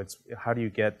 it's how do you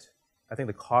get, I think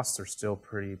the costs are still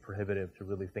pretty prohibitive to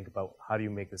really think about how do you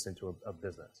make this into a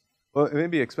business. Well, it may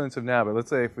be expensive now, but let's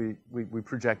say if we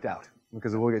project out,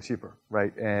 because it will get cheaper,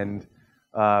 right? And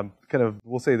kind of,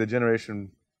 we'll say the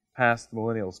generation past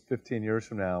millennials, 15 years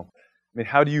from now, I mean,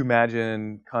 how do you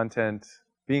imagine content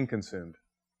being consumed?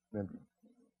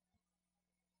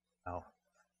 Wow.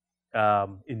 I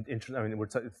mean, we're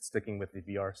sticking with the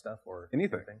VR stuff or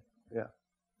Anything. Yeah.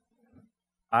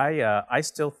 I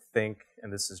still think,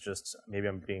 and this is just, maybe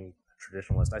I'm being a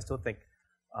traditionalist, I still think,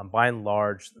 by and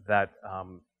large, that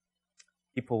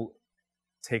people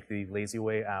take the lazy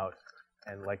way out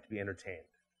and like to be entertained.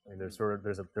 I mean,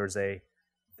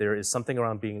 there is something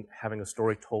around having a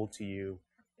story told to you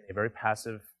in a very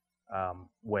passive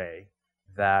way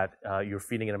that you're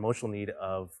feeding an emotional need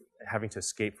of having to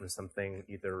escape from something,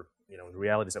 either the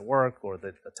realities at work or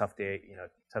the tough day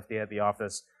at the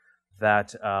office.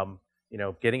 That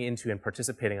getting into and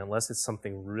participating, unless it's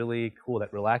something really cool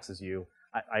that relaxes you.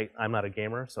 I'm not a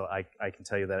gamer, so I can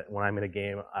tell you that when I'm in a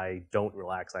game, I don't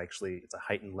relax. It's a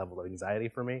heightened level of anxiety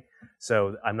for me.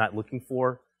 So I'm not looking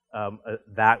for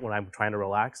that when I'm trying to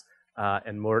relax.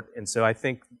 And so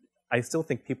I still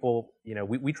think people,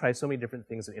 we try so many different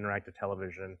things in interactive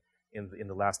television in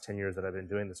the last 10 years that I've been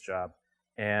doing this job.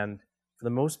 And for the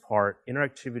most part,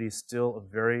 interactivity is still a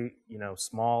very,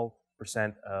 small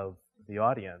percent of the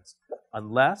audience,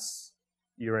 unless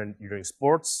you're doing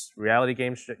sports, reality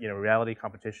games, reality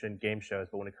competition, game shows.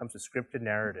 But when it comes to scripted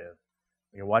narrative,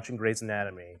 when you're watching Grey's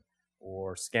Anatomy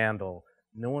or Scandal,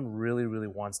 no one really, really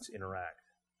wants to interact.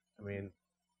 I mean,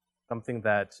 something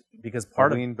that, because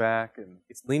part of lean back and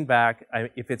it's lean back.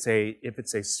 If it's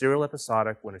a serial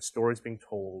episodic, when a story's being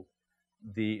told,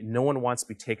 no one wants to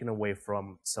be taken away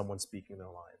from someone speaking their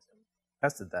lines. And we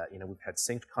tested that. We've had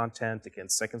synced content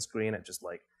against second screen, and just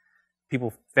like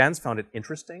fans found it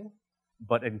interesting,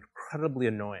 but incredibly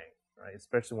annoying, right?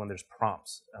 Especially when there's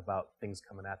prompts about things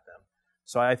coming at them.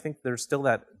 So I think there's still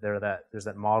there's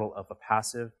that model of a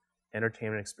passive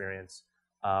entertainment experience.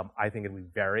 I think it'll be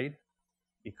varied.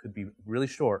 It could be really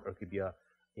short, or it could be a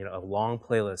long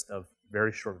playlist of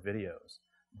very short videos.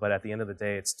 But at the end of the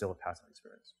day, it's still a passive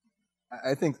experience.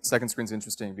 I think second screen's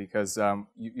interesting because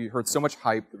you heard so much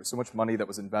hype. There was so much money that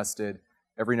was invested.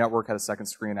 Every network had a second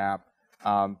screen app,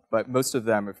 but most of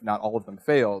them, if not all of them,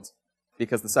 failed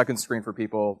because the second screen for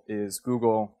people is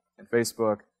Google and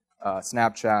Facebook,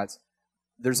 Snapchat.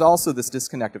 There's also this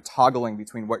disconnect of toggling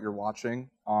between what you're watching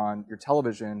on your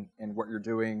television and what you're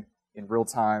doing in real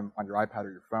time on your iPad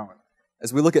or your phone.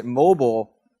 As we look at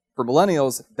mobile, for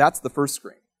millennials, that's the first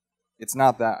screen. It's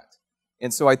not that.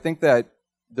 And so I think that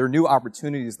there are new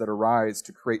opportunities that arise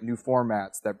to create new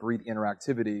formats that breed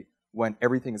interactivity when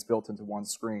everything is built into one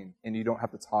screen and you don't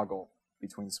have to toggle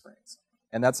between screens.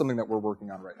 And that's something that we're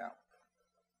working on right now.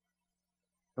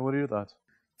 And what are your thoughts?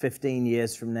 15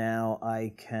 years from now,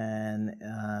 I can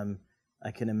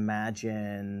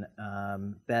imagine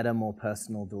better, more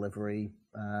personal delivery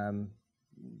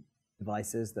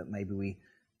devices that maybe we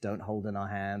don't hold in our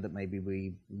hand, that maybe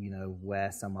we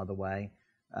wear some other way.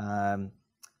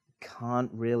 Can't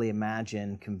really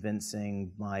imagine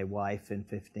convincing my wife in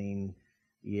 15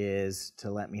 years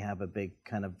to let me have a big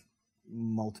kind of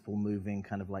multiple moving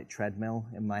kind of like treadmill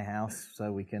in my house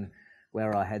so we can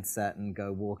wear our headset and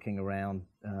go walking around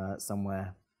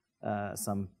somewhere,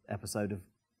 some episode of,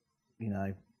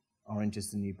 Orange is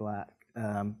the New Black,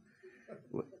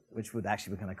 which would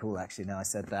actually be kind of cool, actually, now I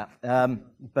said that.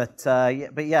 But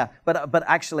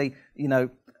actually,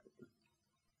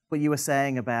 what you were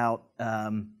saying about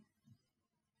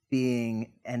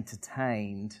being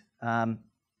entertained, I'm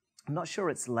not sure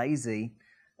it's lazy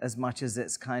as much as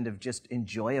it's kind of just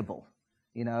enjoyable.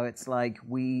 It's like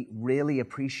we really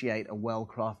appreciate a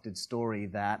well-crafted story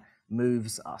that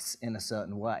moves us in a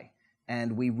certain way.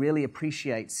 And we really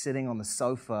appreciate sitting on the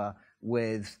sofa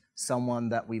with someone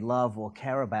that we love or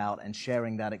care about and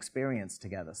sharing that experience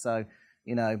together. So,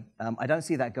 I don't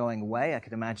see that going away. I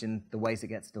could imagine the ways it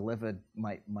gets delivered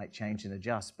might change and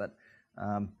adjust, but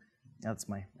that's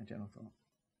my general thought.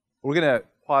 We're going to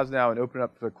pause now and open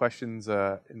up for questions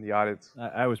in the audience.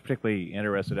 I was particularly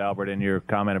interested, Albert, in your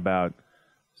comment about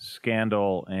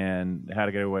Scandal and How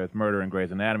to Get Away with Murder and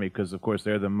Grey's Anatomy, because, of course,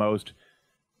 they're the most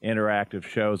interactive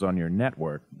shows on your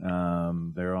network.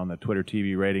 They're on the Twitter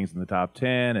TV ratings in the top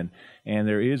 10, and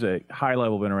there is a high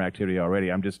level of interactivity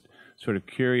already. I'm just sort of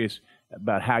curious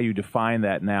about how you define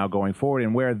that now going forward,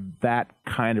 and where that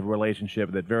kind of relationship,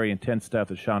 that very intense stuff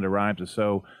that Shonda Rhimes has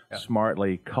so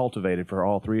smartly cultivated for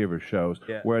all three of her shows,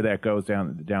 where that goes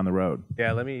down the road.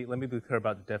 Yeah, let me be clear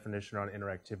about the definition on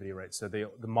interactivity, right? So the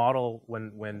model,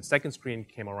 when second screen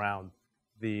came around,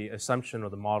 the assumption or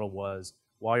the model was,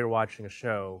 while you're watching a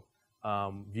show,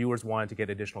 viewers wanted to get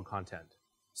additional content.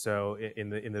 So in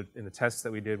the tests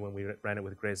that we did when we ran it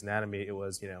with Grey's Anatomy, it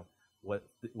was,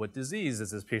 what disease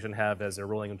does this patient have as they're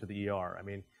rolling him to the ER? I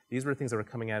mean, these were things that were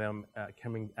coming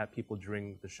at people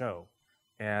during the show.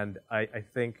 And I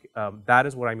think that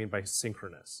is what I mean by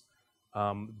synchronous.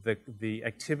 The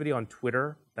activity on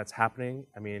Twitter that's happening,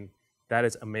 I mean, that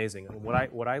is amazing. And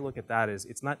what I look at that is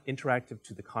it's not interactive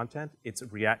to the content, it's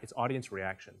audience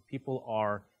reaction.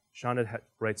 Shonda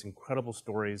writes incredible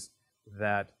stories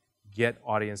that get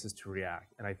audiences to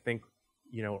react. And I think,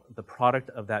 the product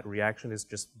of that reaction is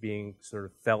just being sort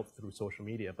of felt through social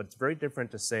media. But it's very different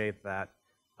to say that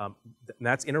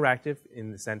that's interactive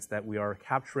in the sense that we are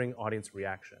capturing audience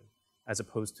reaction, as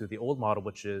opposed to the old model,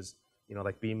 which is,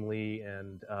 like Beamly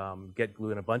and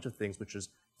GetGlue and a bunch of things, which is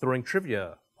throwing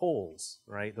trivia, polls,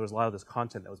 right? There was a lot of this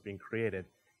content that was being created.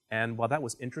 And while that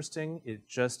was interesting, it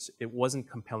wasn't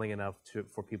compelling enough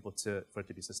for it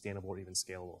to be sustainable or even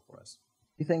scalable for us.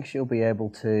 Do you think she'll be able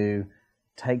to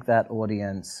take that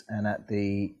audience and at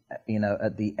the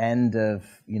end of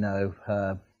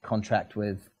her contract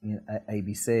with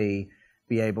ABC,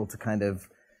 be able to kind of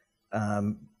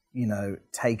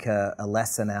take a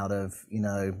lesson out of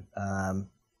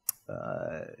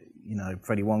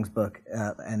Freddie Wong's book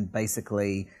and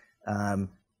basically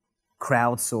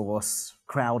crowdfund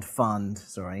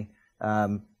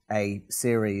a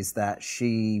series that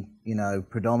she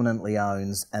predominantly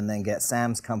owns, and then get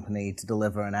Sam's company to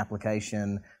deliver an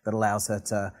application that allows her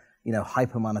to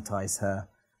hyper monetize her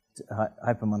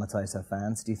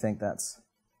fans? Do you think that's?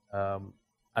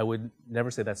 I would never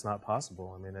say that's not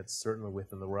possible. I mean, it's certainly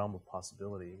within the realm of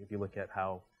possibility. If you look at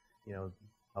how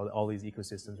how all these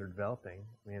ecosystems are developing,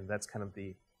 I mean, that's kind of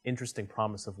the interesting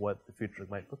promise of what the future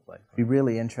might look like. It'd be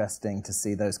really interesting to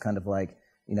see those kind of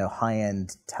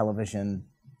high-end television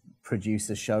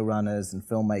producers, showrunners, and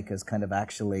filmmakers kind of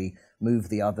actually move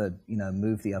the other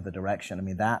direction. I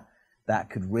mean, that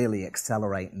could really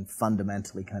accelerate and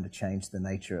fundamentally kind of change the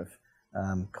nature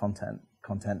of content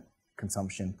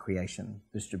consumption, creation,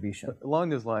 distribution. Along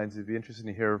those lines, it'd be interesting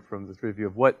to hear from the three of you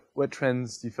of what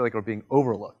trends do you feel like are being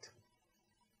overlooked?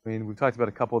 I mean, we've talked about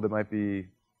a couple that might be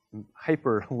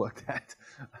hyper looked at,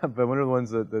 but what are the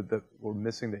ones that we're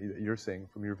missing that you're seeing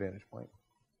from your vantage point?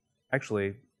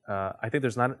 Actually, I think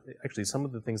there's not actually some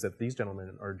of the things that these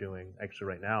gentlemen are doing actually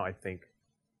right now. I think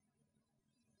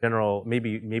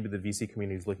maybe the VC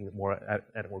community is looking at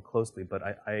it more closely, but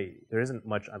there isn't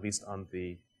much, at least on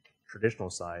the traditional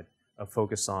side, a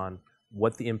focus on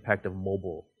what the impact of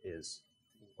mobile is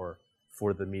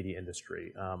for the media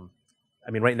industry. I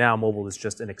mean, right now mobile is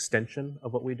just an extension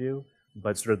of what we do,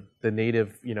 but sort of the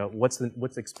native, what's the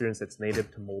experience that's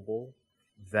native to mobile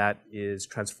that is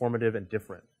transformative and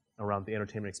different around the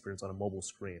entertainment experience on a mobile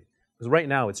screen? Because right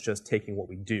now it's just taking what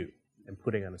we do and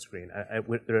putting it on a screen.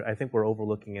 I think we're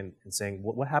overlooking and saying,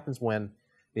 what happens when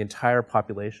the entire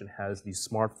population has these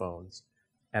smartphones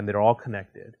and they're all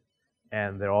connected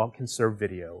and they all can serve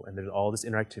video and there's all this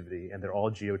interactivity and they're all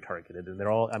geo-targeted and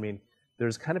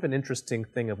there's kind of an interesting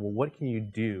thing of, well, what can you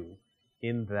do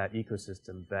in that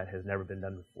ecosystem that has never been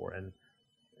done before? And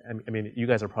I mean, you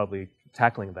guys are probably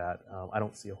tackling that. I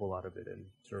don't see a whole lot of it in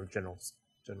sort of general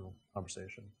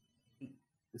conversation.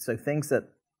 So things that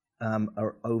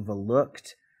are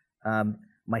overlooked.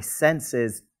 My sense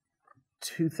is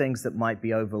two things that might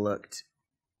be overlooked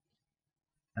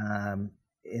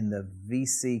in the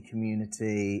VC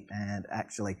community, and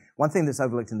actually one thing that's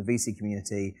overlooked in the VC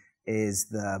community is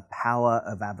the power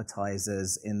of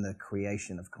advertisers in the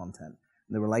creation of content,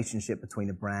 the relationship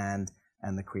between a brand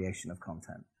and the creation of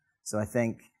content. So I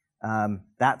think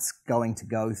that's going to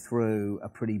go through a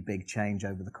pretty big change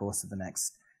over the course of the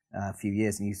next few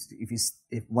years. And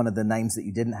if one of the names that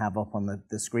you didn't have up on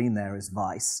the screen there is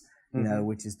Vice,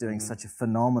 which is doing such a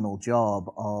phenomenal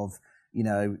job of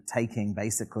taking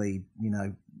basically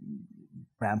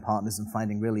brand partners and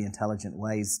finding really intelligent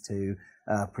ways to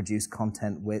produce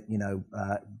content with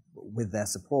their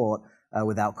support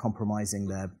without compromising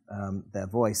their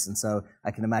voice. And so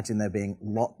I can imagine there being a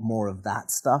lot more of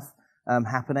that stuff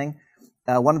happening.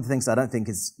 One of the things I don't think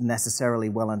is necessarily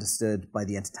well understood by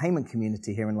the entertainment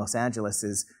community here in Los Angeles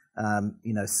is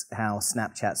how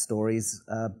Snapchat stories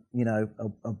are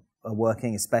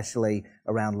working, especially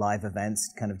around live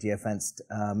events, kind of geofenced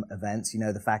events.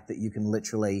 The fact that you can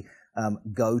literally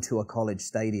go to a college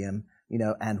stadium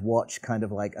and watch kind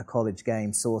of like a college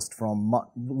game sourced from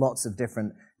lots of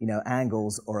different,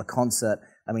 angles, or a concert.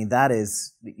 I mean, that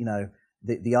is,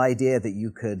 the idea that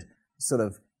you could sort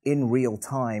of in real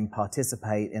time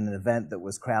participate in an event that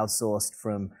was crowdsourced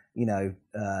from,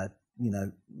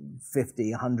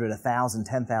 50, 100, 1,000,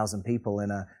 10,000 people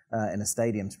in a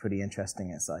stadium is pretty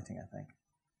interesting and exciting, I think.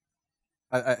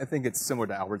 I think it's similar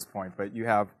to Albert's point, but you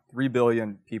have 3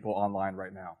 billion people online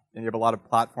right now, and you have a lot of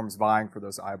platforms vying for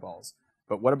those eyeballs.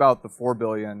 But what about the 4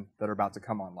 billion that are about to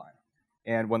come online?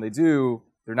 And when they do,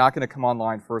 they're not going to come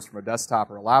online first from a desktop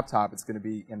or a laptop. It's going to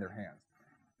be in their hand.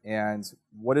 And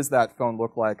what does that phone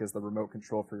look like as the remote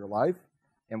control for your life?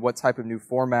 And what type of new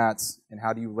formats and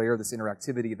how do you layer this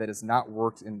interactivity that has not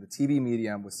worked in the TV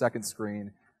medium with second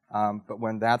screen, but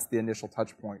when that's the initial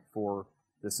touch point for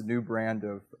this new brand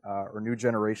of, or new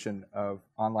generation of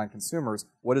online consumers,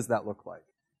 what does that look like?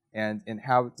 And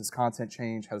how does content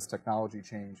change? How does technology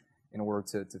change in order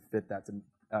to fit that, to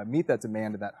meet that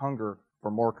demand and that hunger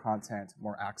for more content,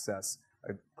 more access,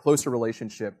 a closer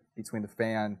relationship between the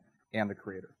fan and the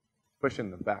creator?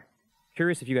 Pushing them back.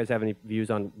 Curious if you guys have any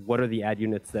views on what are the ad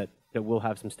units that will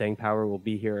have some staying power, will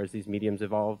be here as these mediums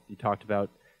evolve. You talked about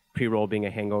pre-roll being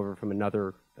a hangover from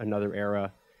another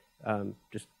era.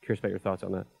 Just curious about your thoughts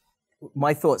on that.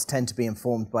 My thoughts tend to be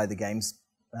informed by the games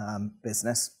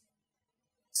business.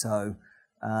 So,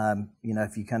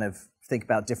 if you kind of think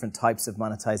about different types of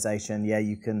monetization, yeah,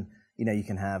 you can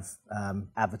have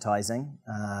advertising,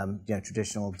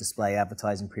 traditional display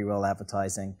advertising, pre-roll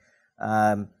advertising.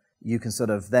 You can sort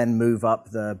of then move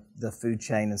up the food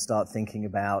chain and start thinking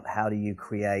about how do you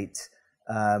create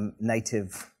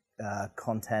native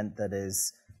content that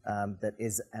is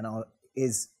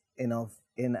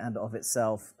in and of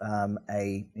itself an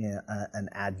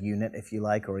ad unit, if you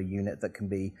like, or a unit that can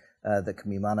be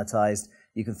monetized.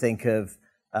 You can think of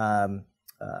SVOD,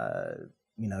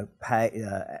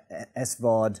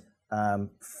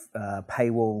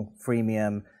 paywall,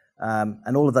 freemium,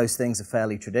 and all of those things are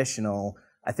fairly traditional.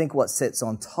 I think what sits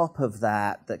on top of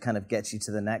that kind of gets you to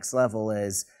the next level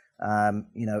is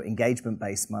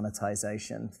engagement-based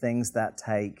monetization, things that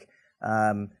take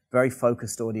very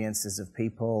focused audiences of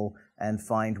people and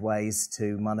find ways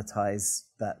to monetize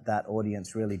that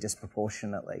audience really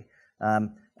disproportionately.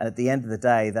 And at the end of the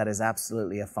day, that is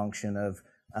absolutely a function of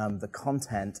the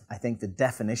content. I think the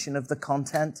definition of the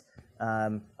content,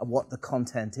 what the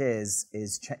content is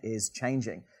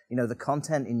changing. The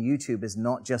content in YouTube is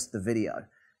not just the video.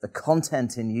 The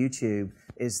content in YouTube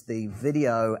is the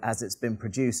video as it's been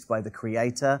produced by the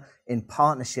creator in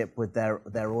partnership with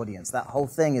their audience. That whole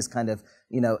thing is kind of,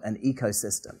 an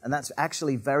ecosystem. And that's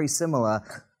actually very similar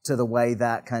to the way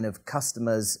that kind of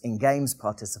customers in games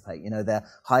participate. They're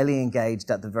highly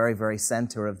engaged at the very, very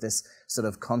center of this sort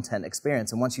of content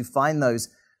experience. And once you find those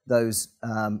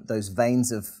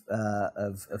veins of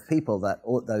people,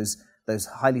 those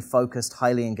highly focused,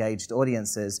 highly engaged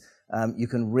audiences, you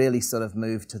can really sort of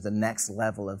move to the next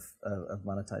level of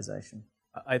monetization.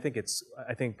 I think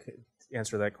the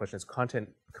answer to that question is content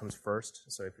comes first.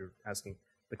 So if you're asking,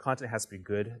 the content has to be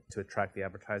good to attract the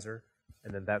advertiser,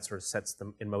 and then that sort of sets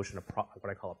them in motion what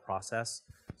I call a process.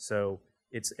 So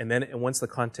and once the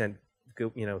content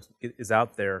is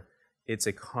out there, it's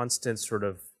a constant sort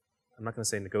of, I'm not going to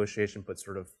say negotiation, but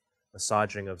sort of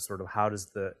massaging of sort of how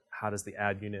does the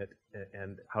ad unit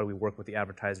and how do we work with the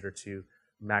advertiser to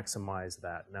maximize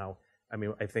that. Now,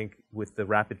 I think with the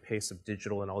rapid pace of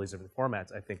digital and all these different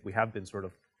formats, I think we have been sort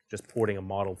of just porting a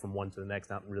model from one to the next,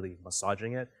 not really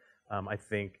massaging it. I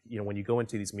think when you go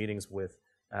into these meetings with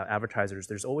advertisers,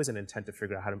 there's always an intent to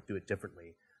figure out how to do it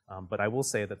differently. But I will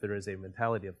say that there is a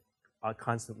mentality of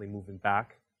constantly moving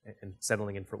back and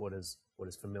settling in for what is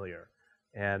familiar.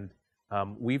 And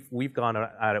we've gone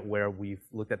at it where we've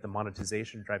looked at the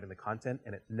monetization driving the content,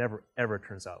 and it never ever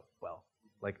turns out well.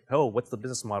 Like, what's the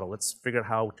business model? Let's figure out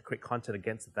how to create content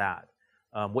against that.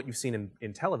 What you've seen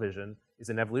in television is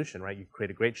an evolution, right? You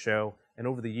create a great show, and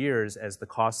over the years, as the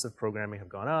costs of programming have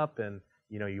gone up, and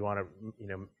you want to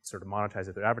sort of monetize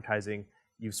it through advertising,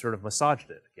 you've sort of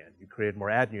massaged it again. You created more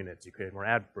ad units, you created more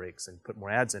ad breaks, and put more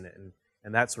ads in it,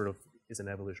 and that sort of is an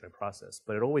evolutionary process.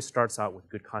 But it always starts out with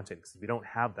good content, because if you don't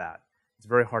have that, it's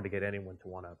very hard to get anyone to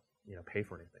want to pay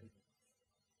for anything.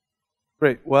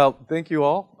 Great. Well, thank you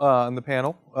all on the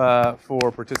panel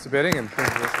for participating, and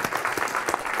thank you.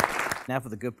 Now for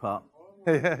the good part.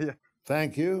 Yeah.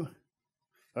 Thank you.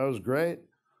 That was great.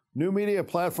 New media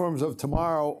platforms of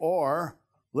tomorrow, or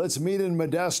let's meet in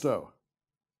Modesto.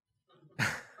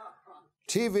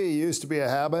 TV used to be a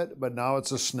habit, but now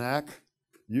it's a snack.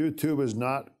 YouTube is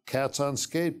not cats on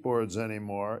skateboards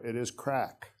anymore. It is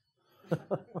crack.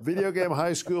 Video Game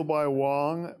High School by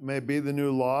Wong may be the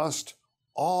new Lost.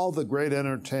 All the great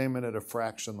entertainment at a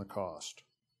fraction the cost.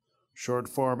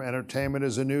 Short-form entertainment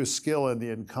is a new skill, and the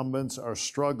incumbents are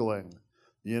struggling.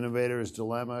 The innovator's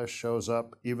dilemma shows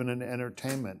up even in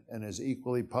entertainment and is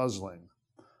equally puzzling.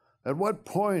 At what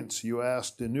points, you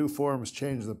ask, do new forms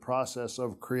change the process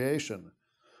of creation?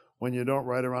 when you don't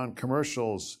write around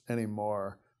commercials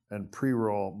anymore and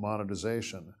pre-roll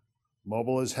monetization.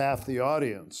 Mobile is half the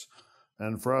audience.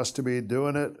 And for us to be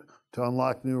doing it to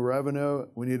unlock new revenue,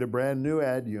 we need a brand new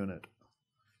ad unit.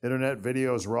 Internet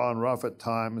video is raw and rough at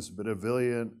times, but a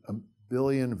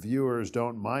billion viewers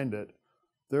don't mind it.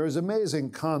 There is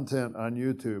amazing content on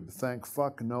YouTube. Thank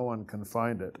fuck no one can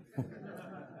find it.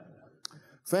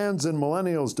 Fans and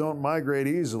millennials don't migrate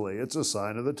easily. It's a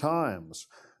sign of the times.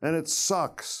 And it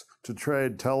sucks to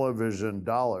trade television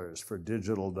dollars for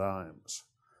digital dimes.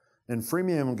 In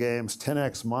freemium games,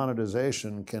 10x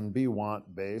monetization can be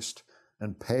want-based,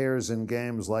 and payers in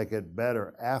games like it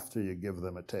better after you give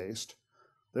them a taste.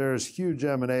 There's huge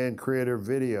M&A in creator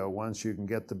video once you can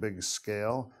get the big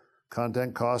scale.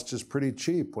 Content cost is pretty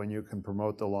cheap when you can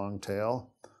promote the long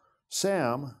tail.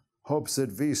 Sam hopes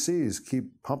that VCs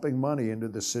keep pumping money into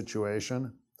the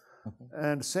situation.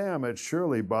 And Sam, it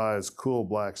surely buys cool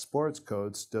black sports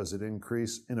coats. Does it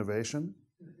increase innovation?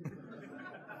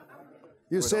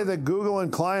 You say that Google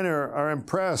and Kleiner are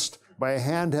impressed by a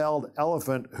handheld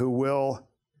elephant who will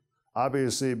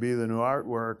obviously be the new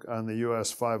artwork on the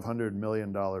US $500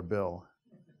 million bill.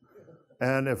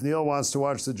 And if Neil wants to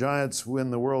watch the Giants win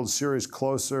the World Series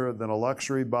closer than a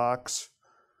luxury box,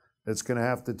 it's going to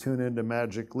have to tune into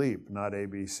Magic Leap, not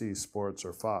ABC Sports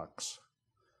or Fox.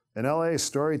 In LA,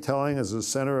 storytelling is the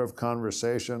center of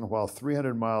conversation, while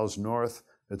 300 miles north,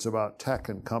 it's about tech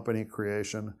and company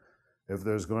creation. If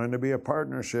there's going to be a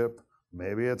partnership,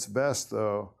 maybe it's best,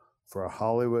 though, for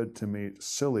Hollywood to meet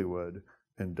Sillywood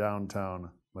in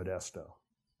downtown Modesto.